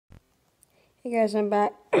Hey guys, I'm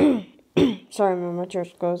back. Sorry, my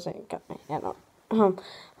church closed and got my head on.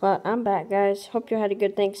 But I'm back, guys. Hope you had a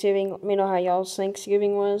good Thanksgiving. Let me know how y'all's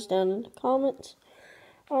Thanksgiving was down in the comments.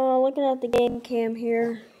 Looking at the game cam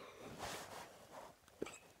here.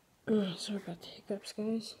 Sorry about the hiccups,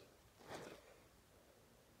 guys.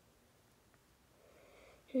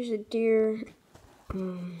 Here's a deer.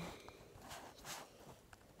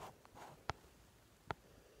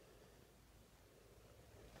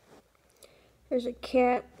 There's a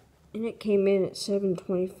cat, and it came in at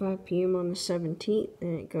 7:25 p.m. on the 17th,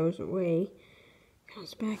 and it goes away.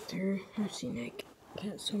 Comes back there. I've seen that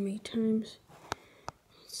cat so many times.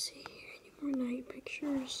 Let's see here. Any more night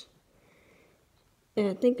pictures?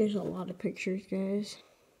 Yeah, I think there's a lot of pictures, guys.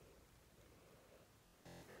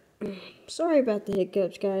 Sorry about the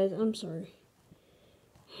hiccups, guys. I'm sorry.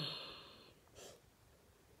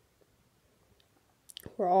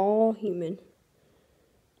 We're all human.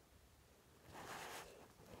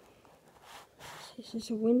 Is this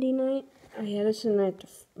a windy night? Oh yeah, this is the night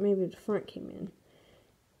maybe the front came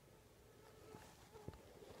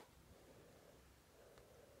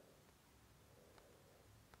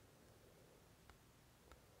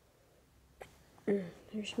in.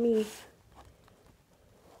 There's me.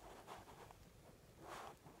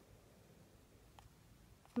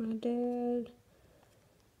 My dad.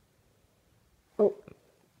 Oh,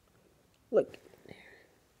 look.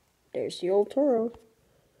 There's the old Toro.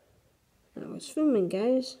 I was filming,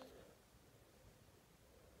 guys.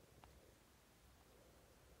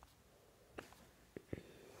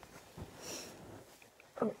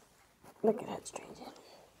 Oh, look at that strange animal.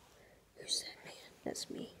 Who's that man? That's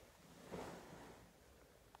me.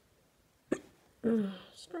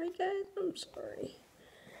 Sorry, guys. I'm sorry.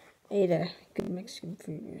 I ate a good Mexican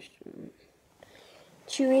food restaurant.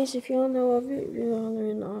 Chuy's, if y'all know of it, y'all are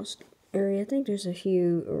in the Austin area. I think there's a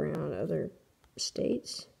few around other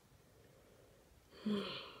states. What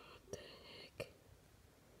the heck?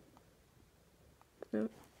 No,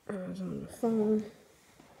 I was on the phone.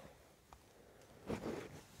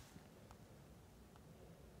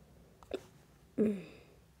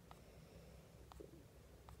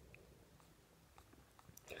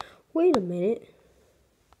 Wait a minute.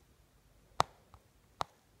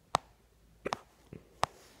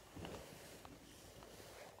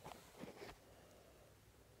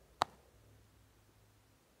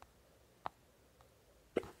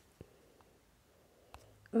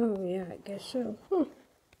 Oh, yeah, I guess so. Huh.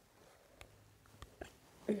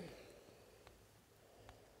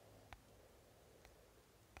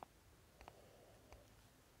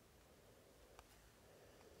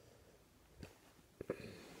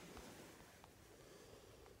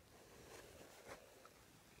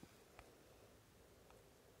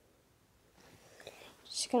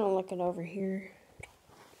 Just kind of looking over here.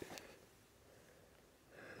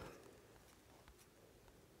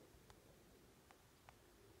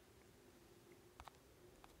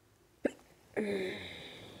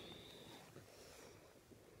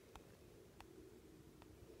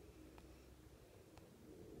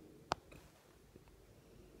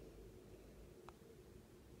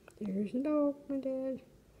 There's the dog, my dad.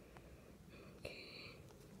 Okay.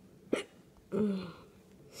 Oh,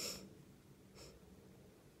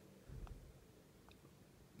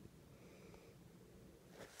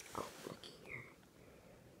 look here.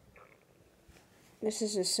 This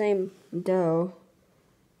is the same doe.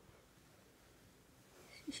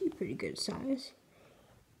 She's pretty good size.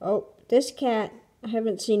 Oh, this cat, I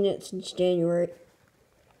haven't seen it since January.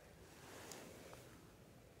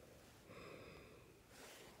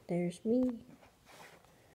 There's me.